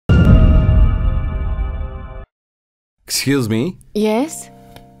Excuse me. Yes.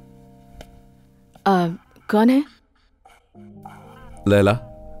 कौन है? Laila,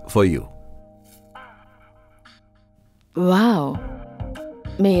 for you. Wow,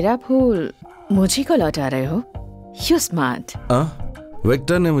 मेरा फूल मुझे को लौटा रहे हो? You smart.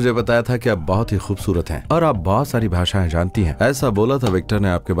 विक्टर ने मुझे बताया था कि आप बहुत ही खूबसूरत हैं और आप बहुत सारी भाषाएं जानती हैं। ऐसा बोला था विक्टर ने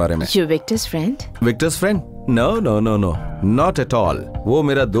आपके बारे में। You Victus friend? Victus friend? No no no no, not at all. वो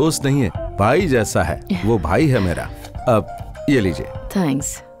मेरा दोस्त नहीं है, भाई जैसा है। वो भाई है मेरा। अब ये लीजिए।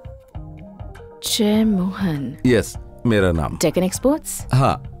 थैंक्स। जय मोहन। यस, मेरा नाम। Taken exports?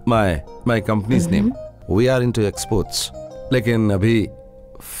 हाँ, my companies name. We are into exports, लेकिन अभी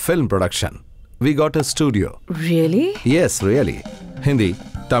film production. We got a studio. Really? Yes, really. Hindi,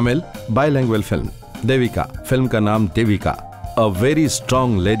 Tamil, bilingual film. Devika, film का नाम Devika. A very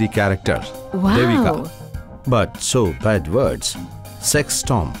strong lady character. Wow. Devika, but so bad words. Sex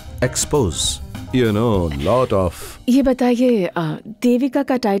storm, expose, you know, lot of. ये बताइए, देविका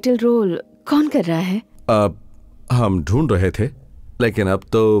का title role कौन कर रहा है? अब हम ढूंढ रहे थे, लेकिन अब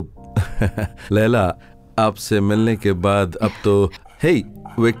तो लैला, आपसे मिलने के बाद अब तो। हे,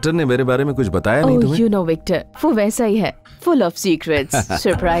 विक्टर ने मेरे बारे में कुछ बताया नहीं तुम्हें? यू नो विक्टर, वो वैसा ही है, full of secrets,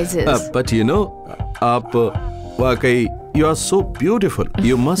 surprises. But you know, आप वाकई you are so beautiful.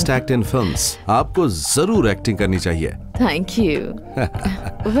 You must act in films. आपको जरूर एक्टिंग करनी चाहिए। Thank you.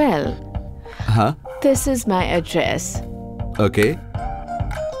 वेल, हाँ, this is my address. Okay.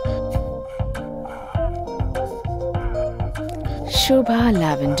 Shobha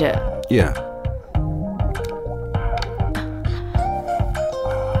lavender. या,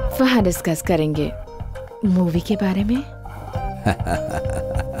 वहाँ डिस्कस करेंगे मूवी के बारे में।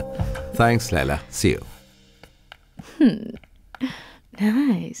 Thanks Laila, C you.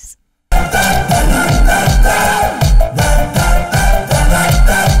 Nice.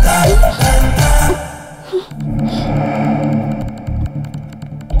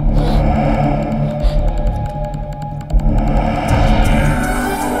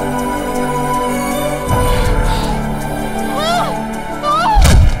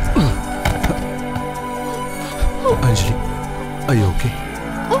 Anjali, are you okay?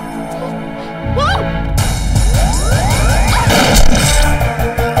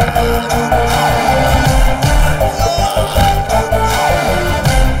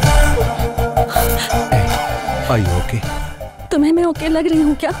 Are you okay? तुम्हें मैं ओके लग रही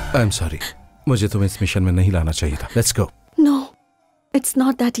हूँ क्या? I'm sorry. मुझे तुम्हें इस मिशन में नहीं लाना चाहिए था। Let's go. No, it's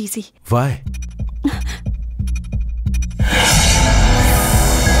not that easy. Why?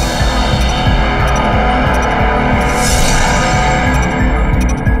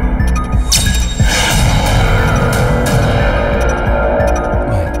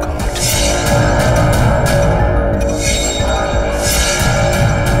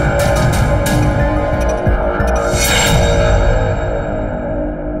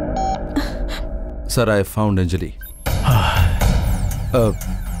 Sir, I found Anjali.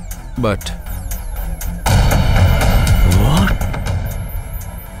 But what?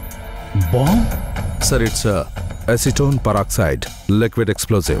 Bomb? Sir, it's a acetone peroxide liquid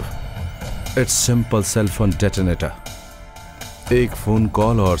explosive. It's simple cell phone detonator. एक फोन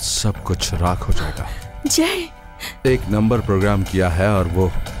कॉल और सब कुछ राख हो जाएगा। जय, एक नंबर प्रोग्राम किया है और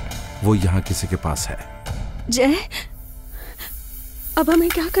वो यहाँ किसी के पास है। जय, अब हमें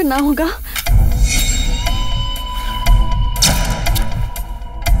क्या करना होगा?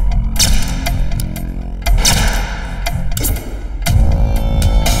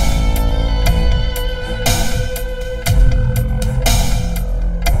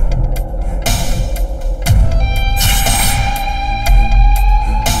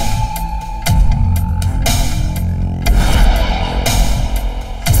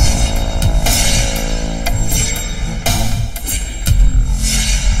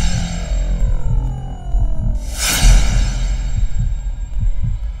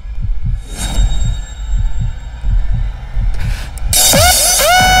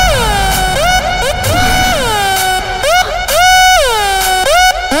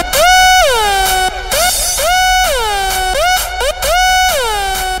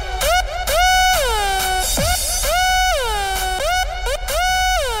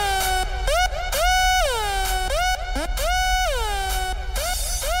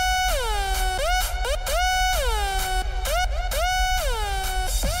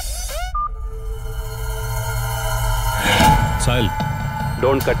 Sahil,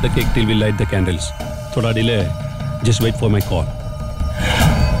 don't cut the cake till we light the candles. थोड़ा delay है. Just wait for my call.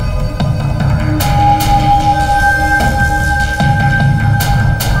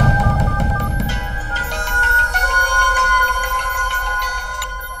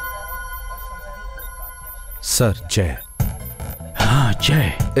 Sir जय। हाँ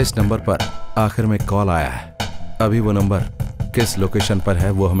जय। इस नंबर पर आखिर में कॉल आया है। अभी वो नंबर किस लोकेशन पर है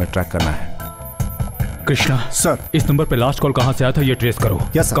वो हमें ट्रैक करना है। कृष्णा सर, इस नंबर पे लास्ट कॉल कहाँ से आया था ये ट्रेस करो।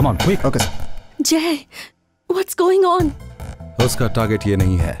 Yes sir. Come on quick. Okay sir. जय, व्हाट्स गोइंग ऑन? उसका टारगेट ये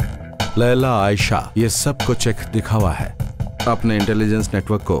नहीं है। लैला, आयशा, ये सब कुछ एक दिखा हुआ है अपने इंटेलिजेंस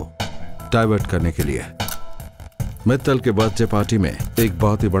नेटवर्क को डाइवर्ट करने के लिए। मित्तल के बर्थडे पार्टी में एक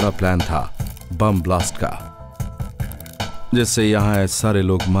बहुत ही बड़ा प्लान था बम ब्लास्ट का, जिससे यहाँ सारे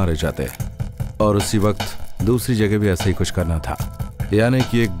लोग मारे जाते, और उसी वक्त दूसरी जगह भी ऐसा ही कुछ करना था। यानी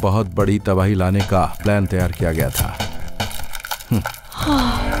कि एक बहुत बड़ी तबाही लाने का प्लान तैयार किया गया था।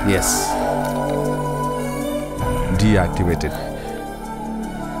 Yes, deactivated.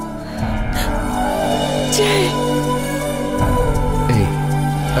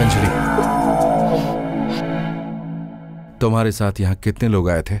 अंजलि, तुम्हारे साथ यहाँ कितने लोग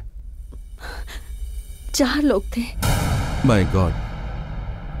आए थे? 4 लोग थे। माय गॉड,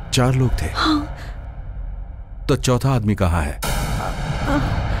 4 लोग थे? हाँ। तो चौथा आदमी कहाँ है?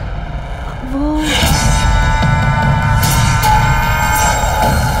 वो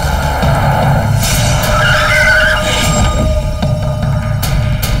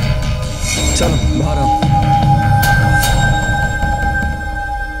चलो बाहर आओ।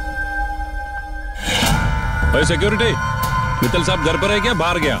 भाई सिक्योरिटी, मित्तल साहब घर पर है क्या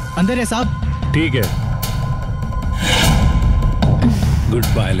बाहर गया? अंदर है साहब। ठीक है। Good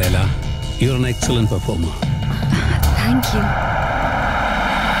bye Laila, you are an excellent performer. Thank you.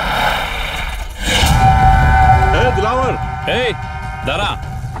 ए दिलावर, ए दारा,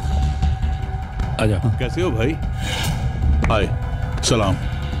 आजा। कैसे हो भाई? हाय, सलाम।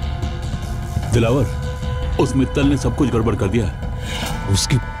 दिलावर, उस मित्तल ने सब कुछ गड़बड़ कर दिया है।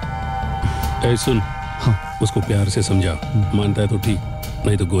 उसकी ए सुन, हाँ, उसको प्यार से समझा, मानता है तो ठीक,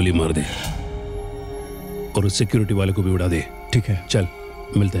 नहीं तो गोली मार दे, और उस सिक्योरिटी वाले को भी उड़ा दे। ठीक है, चल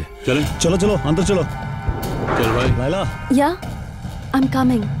मिलते हैं। चलें? चलो चलो अंदर चलो। चल भाई। लाइला, या, I am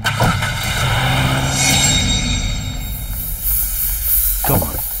coming. Come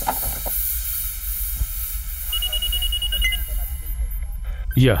on.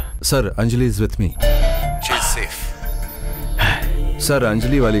 या sir, Anjali is with me, she is safe. Sir,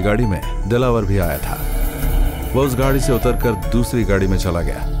 Anjali वाली गाड़ी में दिलावर भी आया था। वो उस गाड़ी से उतरकर दूसरी गाड़ी में चला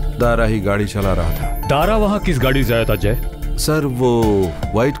गया। दारा ही गाड़ी चला रहा था। दारा वहाँ किस गाड़ी से आया था जय? सर, वो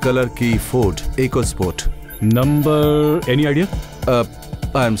व्हाइट कलर की Ford eco sport. Number any idea?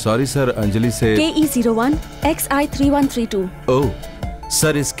 I am sorry sir, Anjali से KE01 XI3132। ओह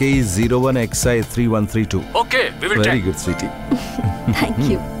सर, इस KE01 XI3132। Okay, we will very good Sweety. Thank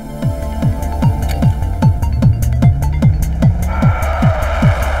you.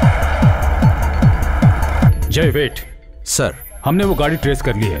 जय वेट। सर, हमने वो गाड़ी ट्रेस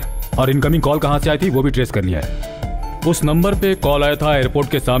कर ली है, और इनकमिंग कॉल कहाँ से आई थी वो भी ट्रेस कर लिया है। उस नंबर पे कॉल आया था एयरपोर्ट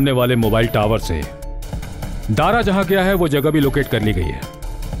के सामने वाले मोबाइल टावर से। दारा जहां गया है वो जगह भी लोकेट कर ली गई है।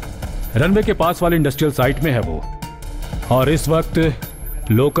 रनवे के पास वाले इंडस्ट्रियल साइट में है वो, और इस वक्त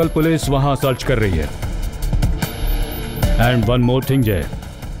लोकल पुलिस वहां सर्च कर रही है। एंड वन मोर थिंग जय,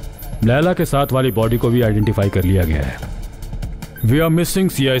 लैला के साथ वाली बॉडी को भी आइडेंटिफाई कर लिया गया है। We are missing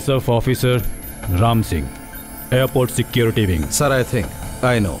CISF officer Ram Singh, airport security wing. Sir, I think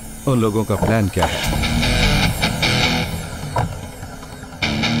I know उन लोगों का प्लान क्या है।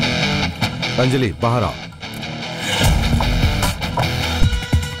 अंजलि, बाहर आओ।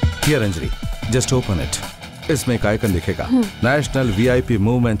 Here Anjali, just open it. इसमें एक आइकन दिखेगा, national VIP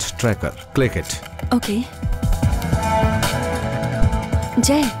movement tracker. Click it. Okay.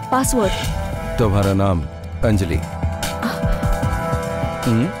 जय, पासवर्ड। तुम्हारा नाम अंजलि?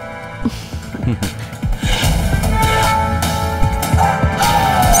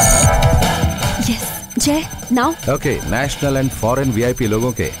 यस, जय, now. Okay, national and foreign VIP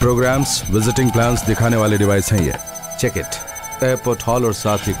लोगों के प्रोग्राम्स, विजिटिंग प्लान्स दिखाने वाले डिवाइस हैं ये। Check it. एयरपोर्ट हॉल और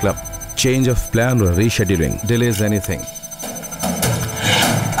साथ ही क्लब। चेंज ऑफ प्लान और रीशेड्यूलिंग, डिलेज एनीथिंग।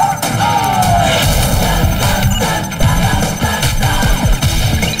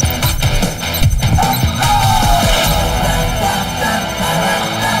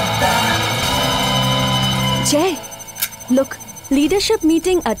 जय, लुक, लीडरशिप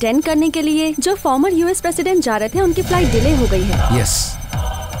मीटिंग अटेंड करने के लिए जो फॉर्मर US प्रेसिडेंट जा रहे थे उनकी फ्लाइट डिले हो गई है। Yes,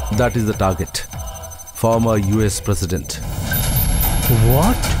 that is the target, farmer US president.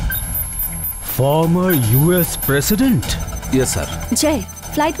 What? Farmer US president? Yes sir. जय,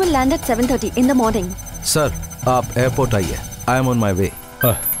 flight will land at 7:30 in the morning। Sir, आप एयरपोर्ट आइए, I am on my way.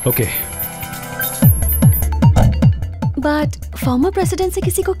 Okay. But former president से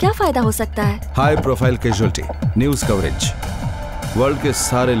किसी को क्या फायदा हो सकता है? High profile casualty, news coverage, world के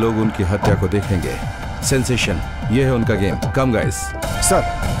सारे लोग उनकी हत्या को देखेंगे सेंसेशन, ये है उनका गेम। कम गाइस। सर।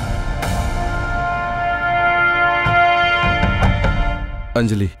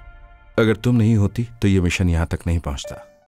 अंजलि, अगर तुम नहीं होती तो ये मिशन यहां तक नहीं पहुंचता।